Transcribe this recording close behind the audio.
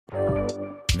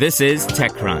This is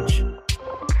TechCrunch.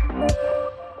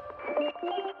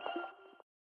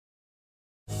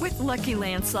 With Lucky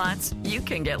Land Slots, you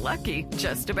can get lucky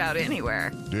just about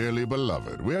anywhere. Dearly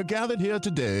beloved, we are gathered here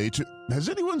today to... Has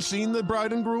anyone seen the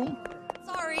bride and groom?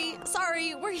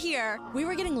 Sorry, we're here. We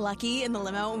were getting lucky in the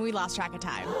limo and we lost track of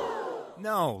time.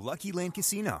 No, Lucky Land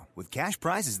Casino, with cash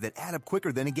prizes that add up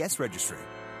quicker than a guest registry.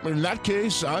 In that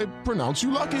case, I pronounce you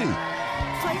lucky.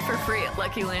 Play for free at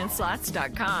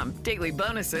LuckyLandSlots.com. Daily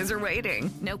bonuses are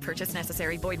waiting. No purchase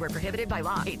necessary. Void where prohibited by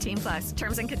law. 18+.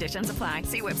 Terms and conditions apply.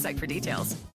 See website for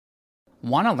details.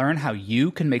 Want to learn how you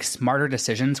can make smarter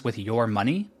decisions with your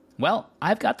money? Well,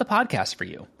 I've got the podcast for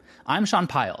you. I'm Sean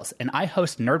Piles, and I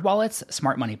host NerdWallet's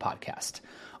Smart Money Podcast.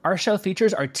 Our show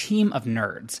features our team of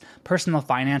nerds, personal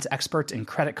finance experts in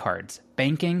credit cards,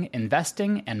 banking,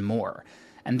 investing, and more.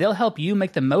 And they'll help you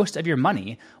make the most of your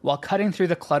money while cutting through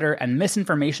the clutter and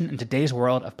misinformation in today's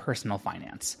world of personal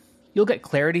finance. You'll get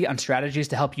clarity on strategies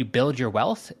to help you build your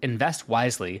wealth, invest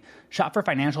wisely, shop for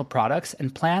financial products,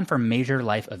 and plan for major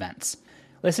life events.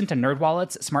 Listen to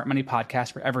NerdWallet's Smart Money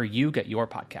Podcast wherever you get your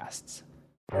podcasts.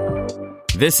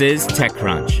 This is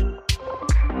TechCrunch.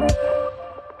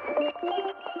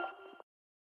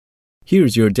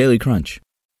 Here's your Daily Crunch.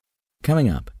 Coming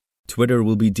up, Twitter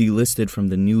will be delisted from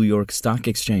the New York Stock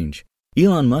Exchange.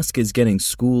 Elon Musk is getting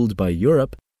schooled by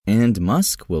Europe, and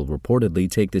Musk will reportedly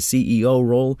take the CEO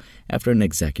role after an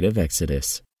executive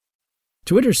exodus.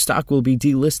 Twitter's stock will be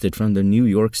delisted from the New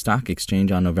York Stock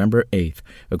Exchange on November 8th,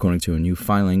 according to a new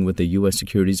filing with the U.S.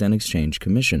 Securities and Exchange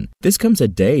Commission. This comes a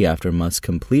day after Musk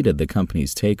completed the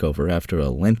company's takeover after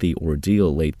a lengthy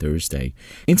ordeal late Thursday.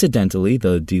 Incidentally,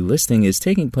 the delisting is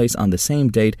taking place on the same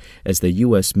date as the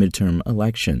U.S. midterm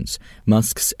elections.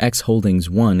 Musk's X Holdings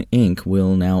One, Inc.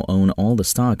 will now own all the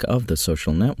stock of the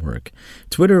social network.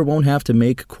 Twitter won't have to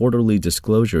make quarterly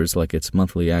disclosures like its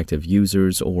monthly active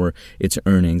users or its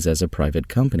earnings as a private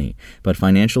company, but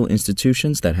financial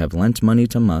institutions that have lent money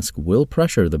to Musk will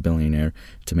pressure the billionaire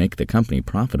to make the company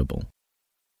profitable.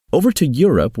 Over to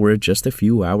Europe, where just a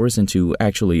few hours into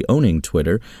actually owning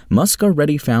Twitter, Musk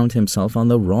already found himself on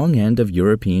the wrong end of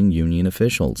European Union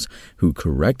officials, who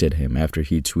corrected him after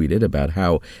he tweeted about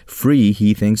how free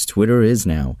he thinks Twitter is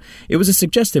now. It was a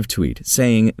suggestive tweet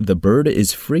saying, "The bird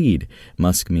is freed."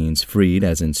 Musk means freed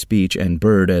as in speech and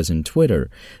bird as in Twitter.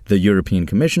 The European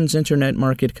Commission's Internet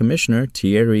Market Commissioner,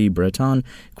 Thierry Breton,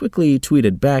 quickly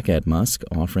tweeted back at Musk,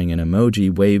 offering an emoji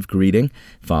wave greeting,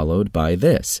 followed by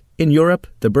this: "In Europe,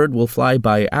 the bird will fly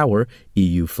by our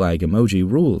EU flag emoji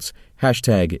rules.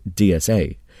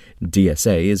 #DSA.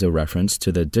 DSA is a reference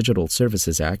to the Digital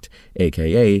Services Act,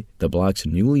 aka the bloc's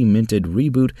newly minted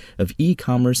reboot of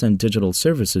e-commerce and digital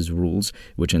services rules,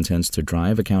 which intends to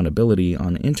drive accountability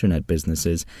on internet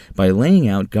businesses by laying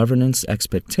out governance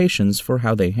expectations for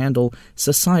how they handle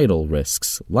societal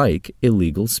risks like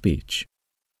illegal speech.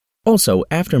 Also,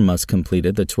 after Musk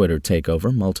completed the Twitter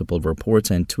takeover, multiple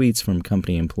reports and tweets from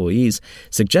company employees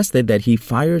suggested that he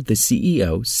fired the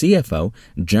CEO, CFO,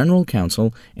 general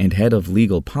counsel, and head of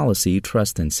legal policy,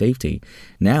 trust, and safety.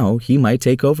 Now, he might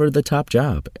take over the top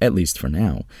job, at least for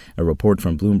now. A report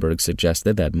from Bloomberg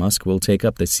suggested that Musk will take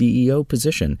up the CEO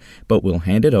position, but will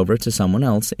hand it over to someone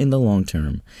else in the long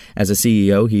term. As a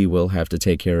CEO, he will have to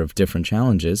take care of different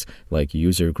challenges, like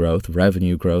user growth,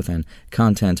 revenue growth, and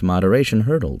content moderation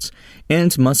hurdles.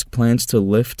 And Musk plans to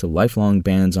lift lifelong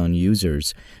bans on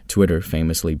users. Twitter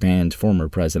famously banned former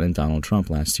President Donald Trump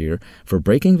last year for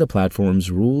breaking the platform's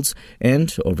rules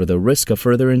and over the risk of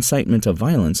further incitement of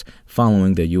violence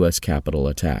following the U.S. Capitol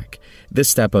attack. This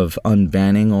step of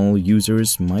unbanning all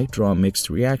users might draw mixed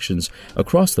reactions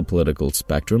across the political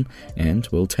spectrum and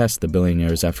will test the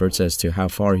billionaire's efforts as to how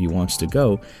far he wants to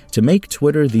go to make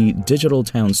Twitter the digital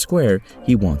town square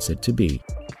he wants it to be.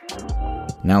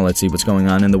 Now let's see what's going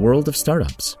on in the world of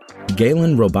startups.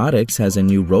 Galen Robotics has a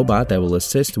new robot that will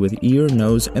assist with ear,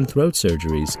 nose, and throat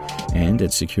surgeries, and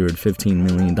it secured $15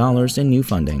 million in new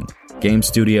funding. Game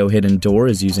studio Hidden Door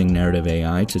is using narrative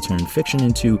AI to turn fiction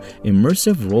into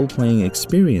immersive role-playing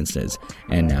experiences,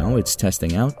 and now it's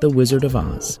testing out The Wizard of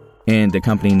Oz. And a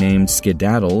company named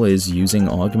Skedaddle is using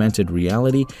augmented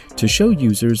reality to show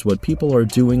users what people are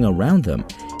doing around them.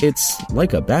 It's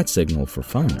like a bat signal for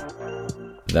fun.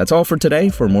 That's all for today.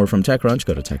 For more from TechCrunch,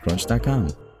 go to TechCrunch.com.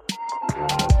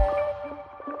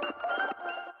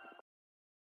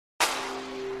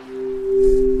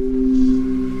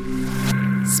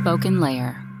 Spoken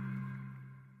Layer.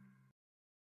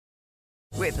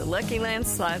 With the Lucky Land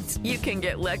Slots, you can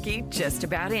get lucky just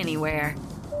about anywhere.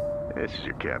 This is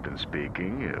your captain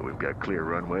speaking. We've got clear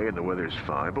runway and the weather's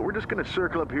fine, but we're just going to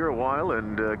circle up here a while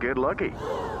and get lucky.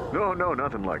 No,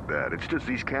 nothing like that. It's just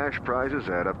these cash prizes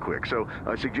add up quick. So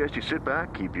I suggest you sit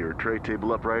back, keep your tray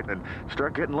table upright, and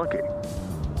start getting lucky.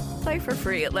 Play for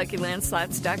free at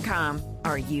LuckyLandSlots.com.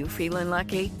 Are you feeling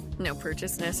lucky? No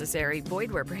purchase necessary.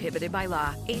 Void where prohibited by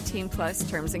law. 18+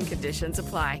 terms and conditions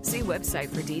apply. See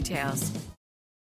website for details.